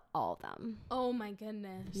killed all of them. Oh my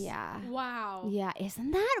goodness. Yeah. Wow. Yeah.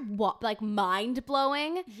 Isn't that like mind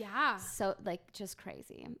blowing? Yeah. So like just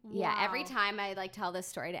crazy. Yeah. Every time I like tell this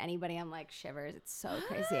story to anybody, I'm like shivers. It's so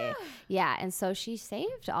crazy. Yeah. And so she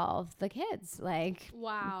saved all of the kids, like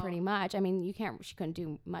wow. pretty much. I mean, she couldn't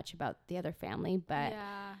do much about the other family, but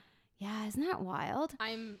yeah, isn't that wild?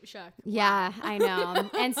 I'm shocked. Yeah, wow. I know.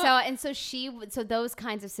 So those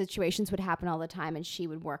kinds of situations would happen all the time, and she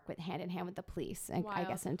would work with hand in hand with the police, I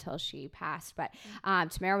guess, until she passed. But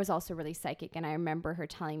Tamara was also really psychic, and I remember her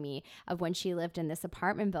telling me of when she lived in this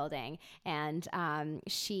apartment building, and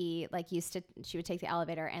she would take the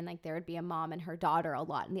elevator, and like there would be a mom and her daughter a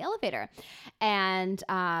lot in the elevator, and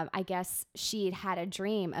I guess she had a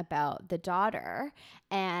dream about the daughter,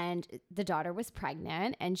 and the daughter was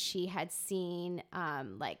pregnant, and she had seen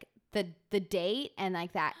like the date and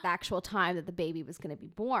like that the actual time that the baby was going to be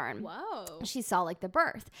born. Whoa. She saw like the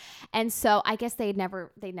birth. And so I guess they'd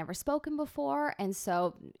never spoken before. And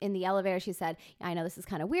so in the elevator, she said, I know this is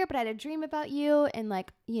kind of weird, but I had a dream about you. And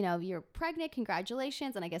like, you know, you're pregnant.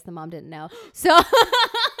 Congratulations. And I guess the mom didn't know. So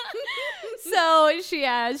she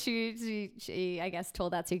I guess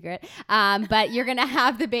told that secret. But you're going to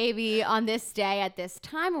have the baby on this day at this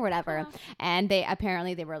time or whatever. And they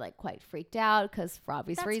were like quite freaked out because for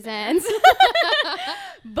obvious reasons.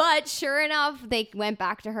 But sure enough, they went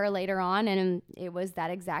back to her later on, and it was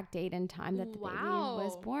that exact date and time that the baby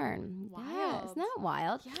was born. Wild. Yeah, isn't that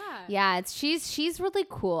wild? Yeah. Yeah, she's really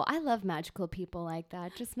cool. I love magical people like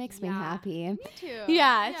that. It just makes me happy. Me too.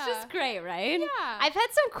 Yeah, it's just great, right? Yeah. I've had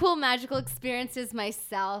some cool magical experiences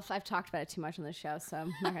myself. I've talked about it too much on the show, so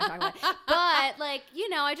I'm not going to talk about it. But, like, you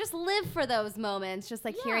know, I just live for those moments, just,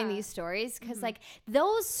 like, hearing these stories. Because, like,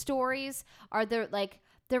 those stories are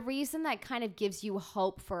the reason that kind of gives you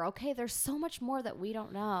hope for, okay, there's so much more that we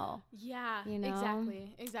don't know. Yeah, you know?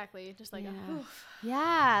 Exactly. Just like,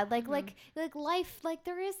 like life, like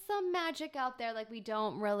there is some magic out there, like we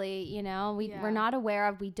don't really, you know, we're not aware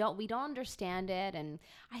of, we don't understand it. And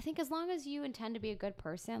I think as long as you intend to be a good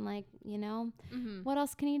person, like, you know, what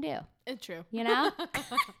else can you do? It's true. You know?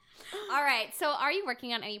 All right. So are you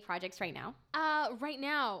working on any projects right now? Right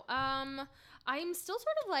now, I'm still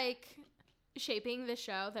sort of like shaping this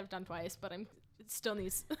show that I've done twice, but it still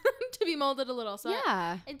needs to be molded a little. So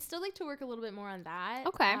yeah, I'd still like to work a little bit more on that.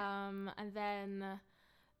 Okay. And then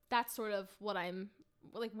that's sort of what I'm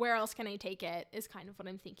like, where else can I take it is kind of what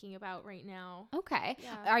I'm thinking about right now. Okay.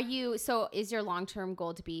 Yeah. So is your long-term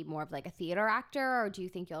goal to be more of like a theater actor, or do you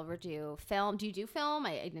think you'll ever do film? Do you do film?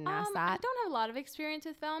 I didn't ask that. I don't have a lot of experience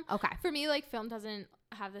with film. Okay. For me, like, film doesn't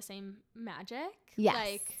have the same magic.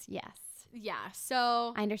 Yes. Yes. Yeah,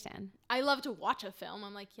 so I understand. I love to watch a film.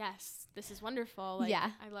 I'm like, yes, this is wonderful. Like,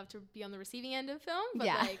 yeah. I love to be on the receiving end of film, but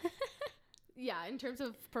like, yeah, in terms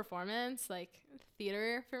of performance, like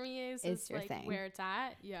theater for me is your like thing. Where it's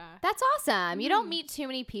at. Yeah. That's awesome. You don't meet too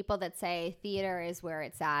many people that say theater is where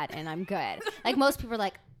it's at and I'm good. Like most people are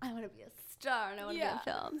like, I want to be a star and I want to be in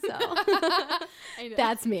film. So I know.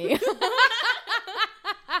 that's me.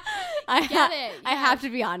 I have to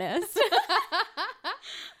be honest.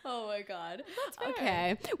 Oh my God.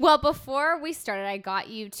 Okay. Well, before we started, I got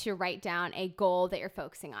you to write down a goal that you're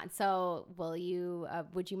focusing on. So would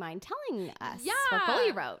you mind telling us what goal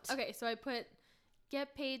you wrote? Okay. So I put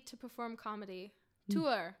get paid to perform comedy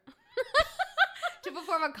tour. To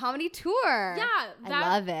perform a comedy tour. Yeah. I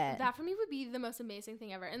love it. That for me would be the most amazing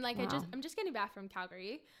thing ever. And like, Wow. I'm just getting back from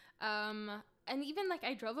Calgary. And even like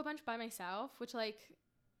I drove a bunch by myself, which like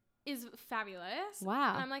is fabulous.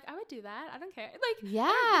 Wow. And I'm like, I would do that. I don't care. Like,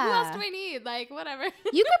 yeah. Who else do I need? Like, whatever.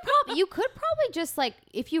 You could probably just like,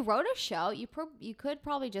 if you wrote a show, you could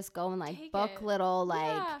probably just go and like Take book it. little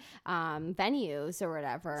like venues or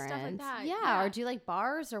whatever. Stuff and like that. Yeah. Or do like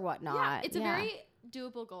bars or whatnot. Yeah. It's a very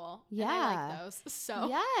doable goal. Yeah. And I like those. So.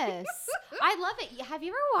 Yes. I love it. Have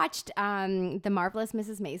you ever watched The Marvelous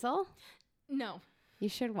Mrs. Maisel? No. You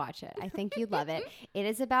should watch it. I think you'd love it. It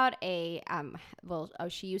is about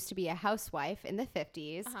she used to be a housewife in the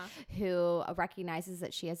 50s who recognizes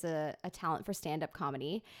that she has a talent for stand-up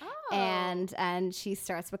comedy. Oh. And she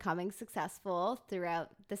starts becoming successful throughout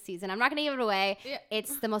the season. I'm not going to give it away. Yeah.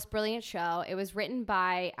 It's the most brilliant show. It was written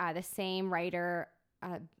by the same writer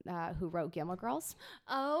who wrote Gilmore Girls.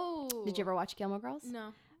 Oh. Did you ever watch Gilmore Girls?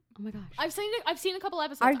 No. Oh my gosh. I've seen a couple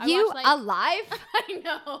episodes. Are you alive? I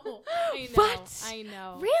know. What? I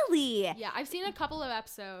know. Really? Yeah, I've seen a couple of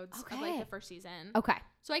episodes of like the first season. Okay.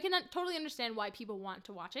 So I can totally understand why people want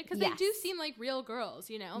to watch it because they do seem like real girls,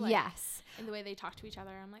 you know? Like, yes. And the way they talk to each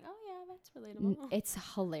other, I'm like, oh yeah, that's relatable. It's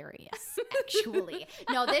hilarious, actually.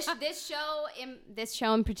 No, this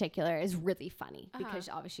show in particular is really funny because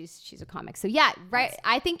obviously she's a comic. So yeah, right.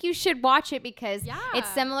 I think you should watch it because it's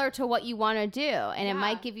similar to what you want to do, and it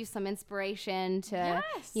might give you some inspiration to,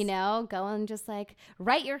 you know, go and just like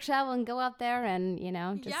write your show and go out there and, you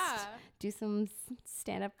know, just do some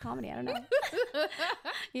stand-up comedy. I don't know.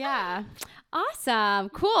 Yeah. Awesome.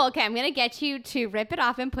 Cool. Okay, I'm going to get you to rip it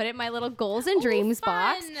off and put it in my little goals and dreams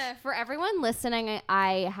box. For everyone listening,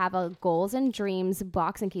 I have a goals and dreams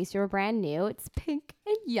box in case you're brand new. It's pink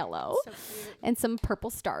and yellow and some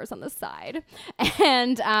purple stars on the side.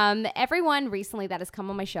 And everyone recently that has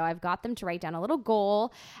come on my show, I've got them to write down a little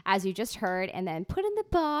goal, as you just heard, and then put in the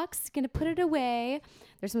box. Going to put it away.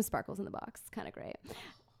 There's some sparkles in the box. Kind of great.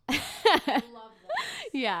 I love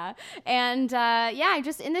this. Yeah. And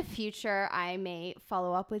just in the future, I may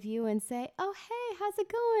follow up with you and say, oh, hey, how's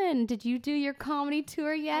it going? Did you do your comedy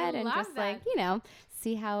tour yet? And just like, you know,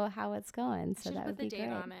 see how it's going. So that would be great.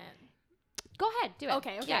 On it. Go ahead. Do it.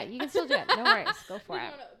 Okay. Yeah, you can still do it. No worries. Go for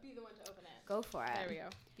it. Be the one to open it. Go for it. There we go.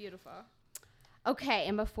 Beautiful. Okay.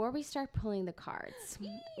 And before we start pulling the cards,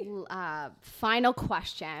 final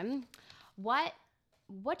question. What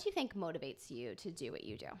do you think motivates you to do what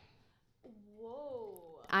you do?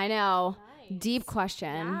 Whoa. I know. Nice. Deep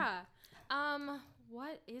question. Yeah.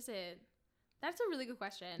 What is it? That's a really good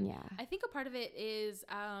question. Yeah. I think a part of it is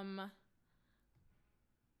I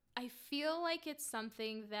feel like it's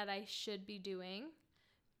something that I should be doing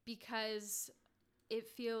because it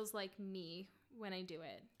feels like me when I do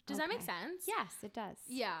it. Does that make sense? Yes, it does.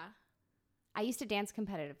 Yeah. I used to dance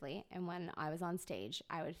competitively, and when I was on stage,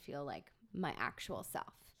 I would feel like my actual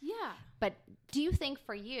self. Yeah. But do you think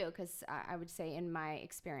for you, because I would say in my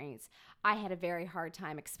experience, I had a very hard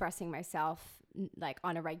time expressing myself like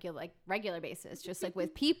on a regular basis, just like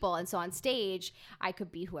with people. And so on stage, I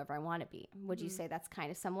could be whoever I want to be. Would you say that's kind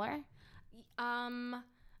of similar? I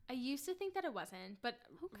used to think that it wasn't, but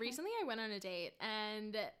recently I went on a date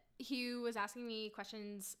and he was asking me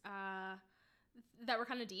questions that were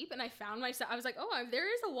kind of deep, and I found myself, I was like, oh, there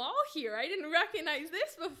is a wall here. I didn't recognize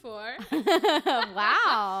this before.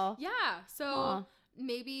 Wow. Yeah. So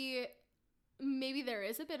maybe there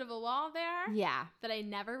is a bit of a wall there. Yeah. That I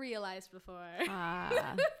never realized before.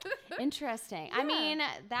 Interesting. Yeah. I mean,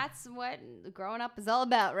 that's what growing up is all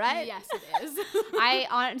about, right? Yes, it is. I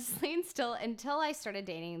honestly, until I started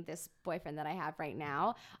dating this boyfriend that I have right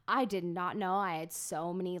now, I did not know I had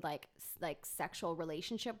so many like sexual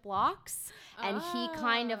relationship blocks, and he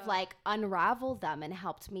kind of like unraveled them and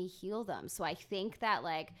helped me heal them. So I think that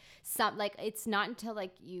it's not until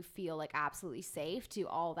like you feel like absolutely safe to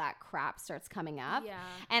all that crap starts coming up. Yeah.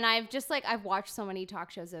 And I've watched so many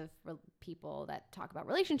talk shows of people that talk about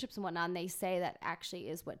relationships and whatnot, and they say that actually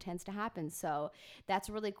is what tends to happen. So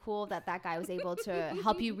that's really cool that guy was able to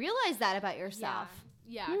help you realize that about yourself.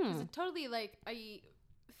 Yeah. Because it totally, like, I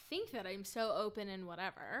think that I'm so open and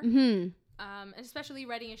whatever. Mm-hmm. And especially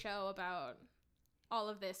writing a show about all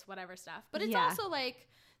of this whatever stuff. But it's also like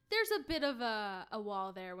there's a bit of a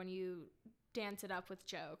wall there when you dance it up with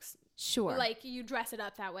jokes. Sure. Like you dress it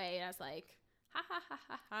up that way as like, ha ha ha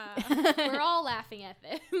ha ha. We're all laughing at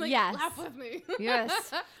this. Like, yes. Laugh with me.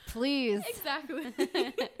 Yes. Please. Exactly.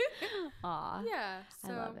 Aw. Yeah.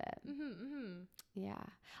 So, I love it. Mm-hmm, mm-hmm. Yeah.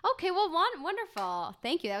 Okay. Well, wonderful.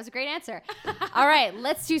 Thank you. That was a great answer. All right.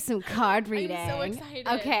 Let's do some card reading. I'm so excited.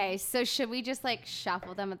 Okay. So should we just like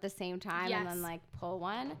shuffle them at the same time Yes. and then like pull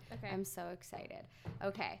one? Okay. I'm so excited.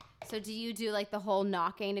 Okay. So do you do like the whole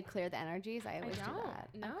knocking to clear the energies? I always do that.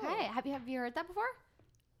 No. Okay. Have you heard that before?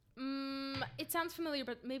 It sounds familiar,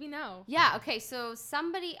 but maybe no. Yeah. Okay. So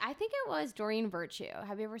I think it was Doreen Virtue.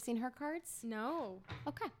 Have you ever seen her cards? No.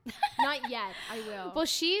 Okay. Not yet. I will. Well,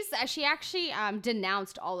 she actually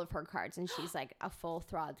denounced all of her cards, and she's like a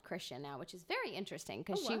full-throated Christian now, which is very interesting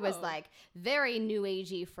because she was like very new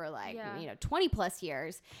agey for 20 plus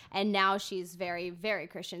years, and now she's very, very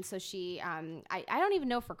Christian. So she I don't even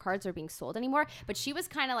know if her cards are being sold anymore, but she was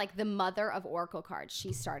kind of like the mother of Oracle cards.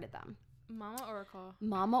 She started them.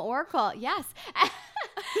 Mama Oracle, yes.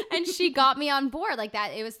 And she got me on board like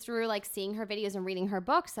that. It was through like seeing her videos and reading her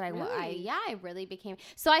books that I really became.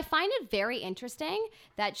 So I find it very interesting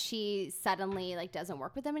that she suddenly like doesn't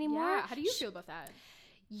work with them anymore. Yeah. How do you feel about that?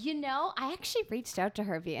 You know, I actually reached out to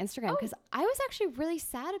her via Instagram because I was actually really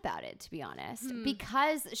sad about it, to be honest,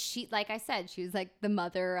 because she, like I said, she was like the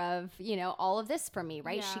mother of, you know, all of this for me,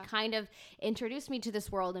 right? Yeah. She kind of introduced me to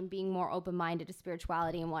this world and being more open-minded to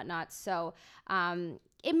spirituality and whatnot. So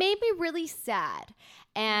it made me really sad.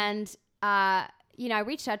 And, you know, I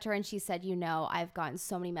reached out to her and she said, you know, I've gotten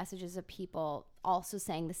so many messages of people also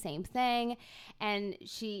saying the same thing. And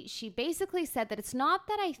she basically said that it's not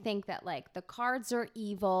that I think that like the cards are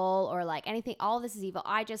evil or like anything, all this is evil.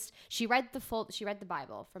 She read the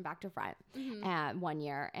Bible from back to front 1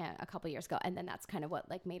 year and a couple years ago. And then that's kind of what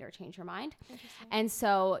like made her change her mind. And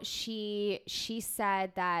so she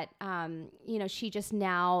said that, you know, she just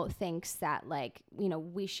now thinks that like, you know,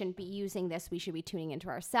 we shouldn't be using this. We should be tuning into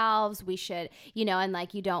ourselves. We should, you know, and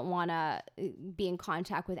like, you don't want to be in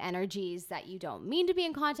contact with energies that you don't mean to be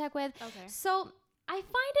in contact with. Okay. So I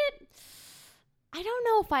don't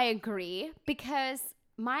know if I agree because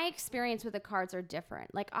my experience with the cards are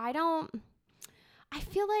different. Like I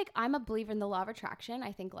feel like I'm a believer in the law of attraction.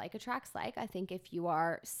 I think like attracts like. I think if you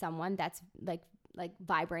are someone that's like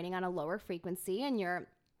vibrating on a lower frequency and you're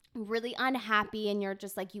really unhappy and you're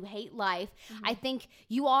just like you hate life, I think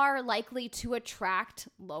you are likely to attract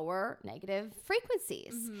lower negative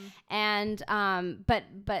frequencies. And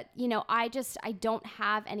but you know, I don't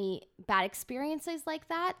have any bad experiences like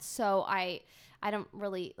that, so I don't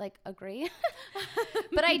really like agree.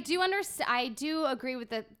 But I do agree with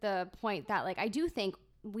the point that like I do think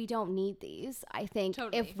we don't need these. I think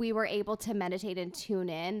if we were able to meditate and tune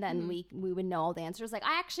in, then we would know all the answers. Like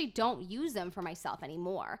I actually don't use them for myself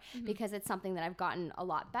anymore because it's something that I've gotten a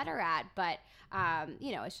lot better at. But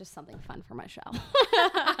you know, it's just something fun for my show.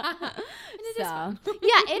 It is fun.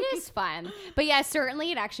 Yeah, it is fun. But yeah,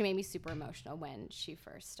 certainly it actually made me super emotional when she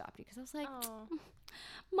first stopped because I was like,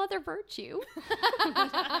 Mother Virtue.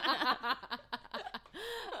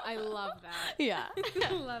 I love that. Yeah.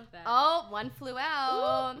 I love that. Oh, one flew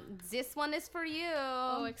out. Ooh. This one is for you.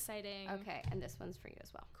 Oh, exciting. Okay, and this one's for you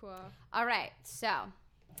as well. Cool. All right, so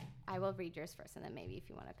I will read yours first, and then maybe if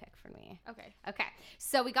you want to pick for me. Okay. Okay,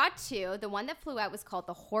 so we got two. The one that flew out was called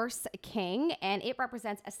the Horse King, and it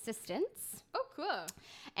represents assistance. Oh, cool.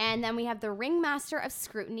 And then we have the Ringmaster of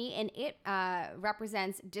Scrutiny, and it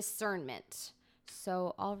represents discernment.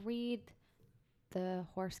 So I'll read the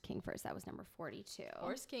Horse King first. That was number 42.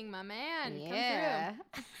 Horse King, my man. Yeah.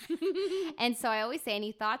 Come through. And so I always say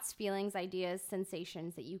any thoughts, feelings, ideas,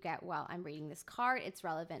 sensations that you get while I'm reading this card, it's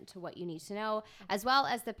relevant to what you need to know, as well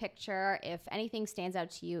as the picture. If anything stands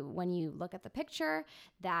out to you when you look at the picture,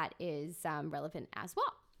 that is relevant as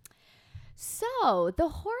well. So, the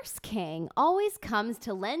Horse King always comes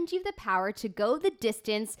to lend you the power to go the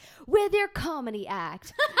distance with your comedy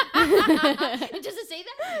act. Does it say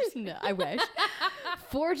that? No, I wish.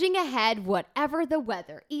 Forging ahead, whatever the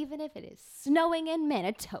weather, even if it is snowing in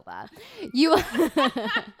Manitoba.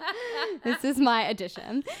 This is my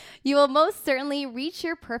addition. You will most certainly reach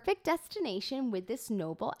your perfect destination with this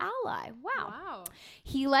noble ally. Wow.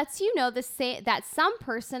 He lets you know that some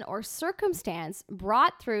person or circumstance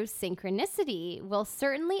brought through synchronicity will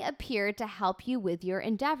certainly appear to help you with your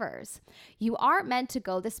endeavors. You aren't meant to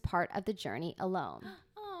go this part of the journey alone.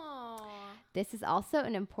 This is also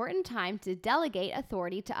an important time to delegate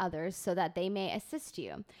authority to others so that they may assist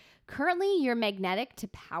you. Currently, you're magnetic to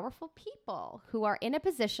powerful people who are in a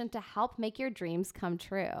position to help make your dreams come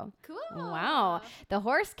true. Cool. Wow. The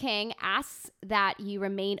Horse King asks that you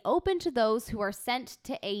remain open to those who are sent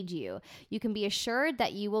to aid you. You can be assured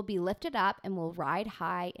that you will be lifted up and will ride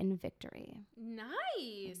high in victory.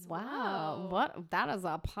 Nice. Wow. That is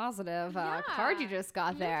a positive card you just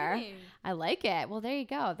got there. Kidding. I like it. Well, there you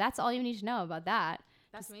go. That's all you need to know about that.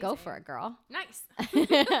 That's Just go for it, girl. Nice.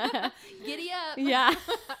 Giddy up. Yeah.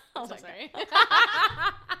 I'm so sorry.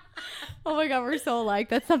 Oh my God, we're so alike.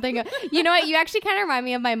 That's something. You know what? You actually kind of remind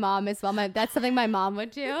me of my mom as well. That's something my mom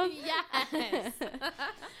would do. Yes.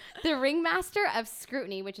 The Ringmaster of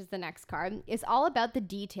Scrutiny, which is the next card, is all about the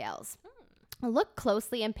details. Look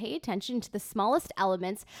closely and pay attention to the smallest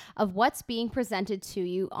elements of what's being presented to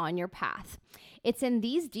you on your path. It's in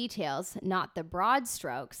these details, not the broad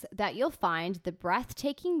strokes, that you'll find the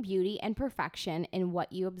breathtaking beauty and perfection in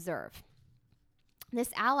what you observe. This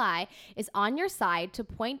ally is on your side to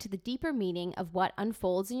point to the deeper meaning of what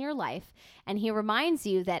unfolds in your life, and he reminds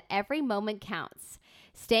you that every moment counts.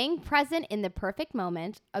 Staying present in the perfect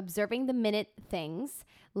moment, observing the minute things,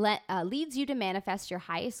 leads you to manifest your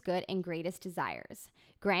highest good and greatest desires.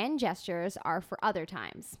 Grand gestures are for other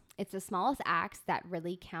times. It's the smallest acts that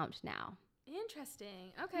really count now.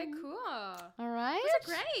 Interesting. Okay, cool. All right.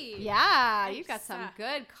 Those are great. Yeah, Nice. you've got some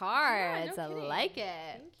good cards. no I kidding. like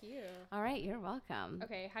it. Thank you. All right, you're welcome.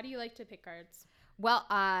 Okay, how do you like to pick cards? Well,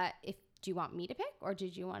 do you want me to pick, or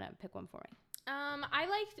did you want to pick one for me?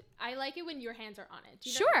 I like it when your hands are on it. Do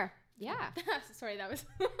you know? Sure. Yeah. Sorry, that was.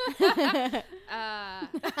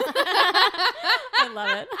 I love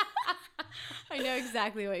it. I know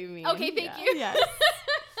exactly what you mean. Okay, thank you. Yes.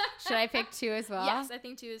 Should I pick 2 as well? Yes, I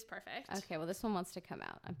think 2 is perfect. Okay, well, this one wants to come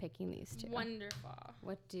out. I'm picking these 2. Wonderful.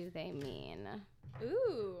 What do they mean?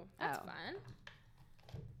 Ooh, that's Oh. fun.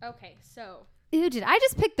 Okay, so Ooh, did I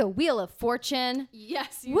just pick the Wheel of Fortune?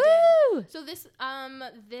 yes, you Woo! did. So this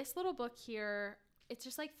little book here, it's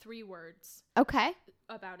just like 3 words Okay,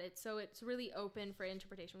 about it. So it's really open for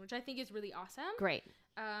interpretation, which I think is really awesome. great.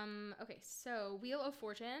 Okay, so Wheel of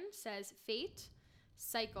Fortune says fate,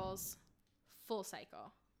 cycles, full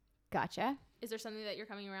cycle. Gotcha. Is there something that you're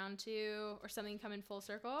coming around to, or something coming full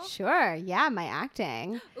circle? Sure. Yeah, my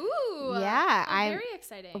acting. Ooh. Yeah, I'm very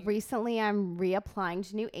exciting. Recently, I'm reapplying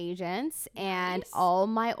to new agents, and Nice. all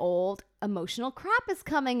my old emotional crap is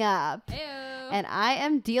coming up. Heyo. And I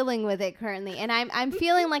am dealing with it currently, and I'm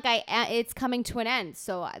feeling like it's coming to an end.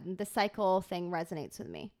 So the cycle thing resonates with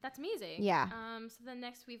me. That's amazing. Yeah. So then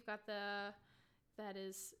next we've got that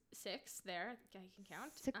is 6 there. I can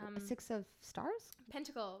count. 6 of stars?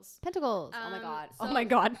 Pentacles. Pentacles. Oh my god. so- Oh my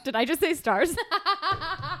God. Did I just say stars?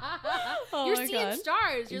 You're my seeing God.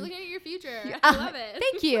 stars. You're looking at your future. I love it.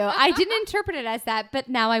 Thank you. I didn't interpret it as that, but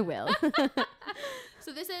now I will.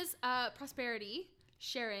 So this is prosperity,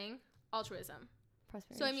 sharing, altruism.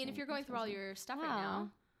 So I mean, if you're going through all your stuff right now,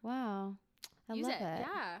 Wow. I use love it. it.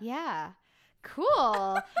 Yeah. Yeah.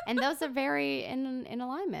 Cool. And those are very in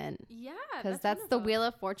alignment. Yeah. Because that's the Wheel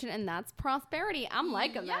of Fortune and that's prosperity. I'm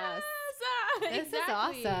liking yes, this. This is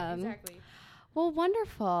exactly, awesome. Exactly. Well,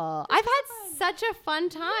 wonderful. I've had fun. such a fun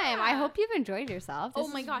time. I Yeah. hope you've enjoyed yourself. This Oh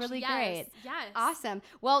my is gosh. really yes, great. Yes. Awesome.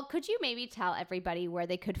 Well, could you maybe tell everybody where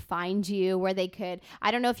they could find you, where they could,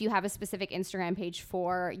 I don't know if you have a specific Instagram page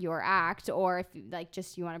for your act, or if you, like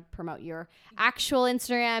just you want to promote your actual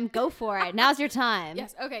Instagram, go for it. Now's your time.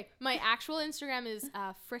 Yes. Okay. My actual Instagram is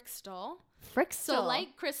Krystle. Frixtle. So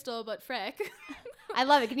like Krystle, but frick. I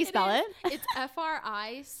love it. Can you spell it? It's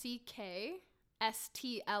FRICKSTLE.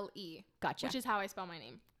 Gotcha. Which is how I spell my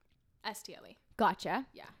name. STLE. Gotcha.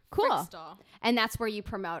 Yeah. Cool. Krystle. And that's where you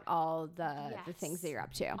promote all the things Yes. that you're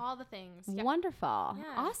up to. All the things. Yeah. Wonderful.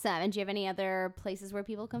 Yeah. Awesome. And do you have any other places where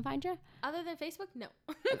people can find you? Other than Facebook, no.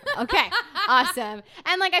 Okay. Awesome.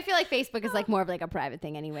 And like I feel like Facebook is like more of like a private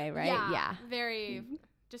thing anyway, right? Yeah. Very.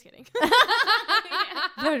 Just kidding.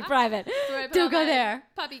 Very private. That's where I put Don't all go my there.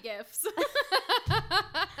 Puppy gifts.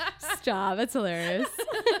 Stop. That's hilarious.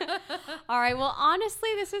 All right. Well, honestly,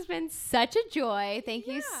 this has been such a joy. Thank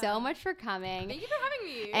you Yeah. so much for coming. Thank you for having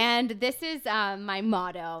me. And this is my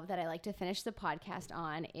motto that I like to finish the podcast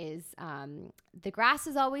on is the grass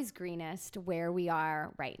is always greenest where we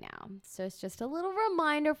are right now. So it's just a little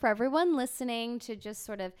reminder for everyone listening to just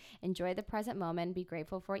sort of enjoy the present moment, be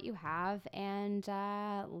grateful for what you have, and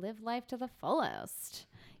live life to the fullest.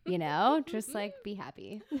 You know, just like be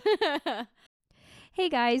happy. Hey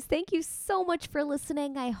guys, thank you so much for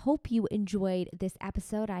listening. I hope you enjoyed this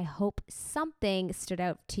episode. I hope something stood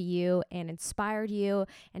out to you and inspired you.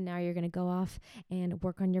 And now you're going to go off and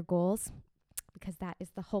work on your goals, because that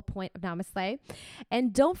is the whole point of NamaSLAY.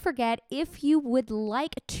 And don't forget, if you would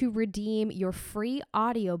like to redeem your free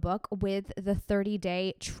audiobook with the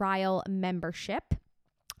 30-day trial membership,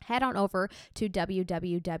 head on over to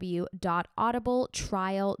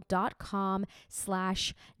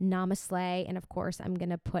www.audibletrial.com/NamaSLAY. And of course, I'm going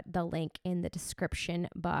to put the link in the description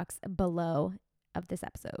box below of this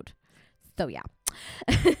episode. So yeah.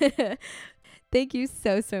 Thank you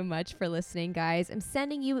so much for listening, guys. I'm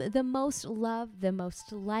sending you the most love, the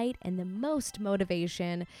most light, and the most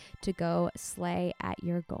motivation to go slay at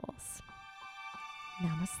your goals.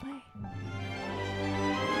 NamaSLAY.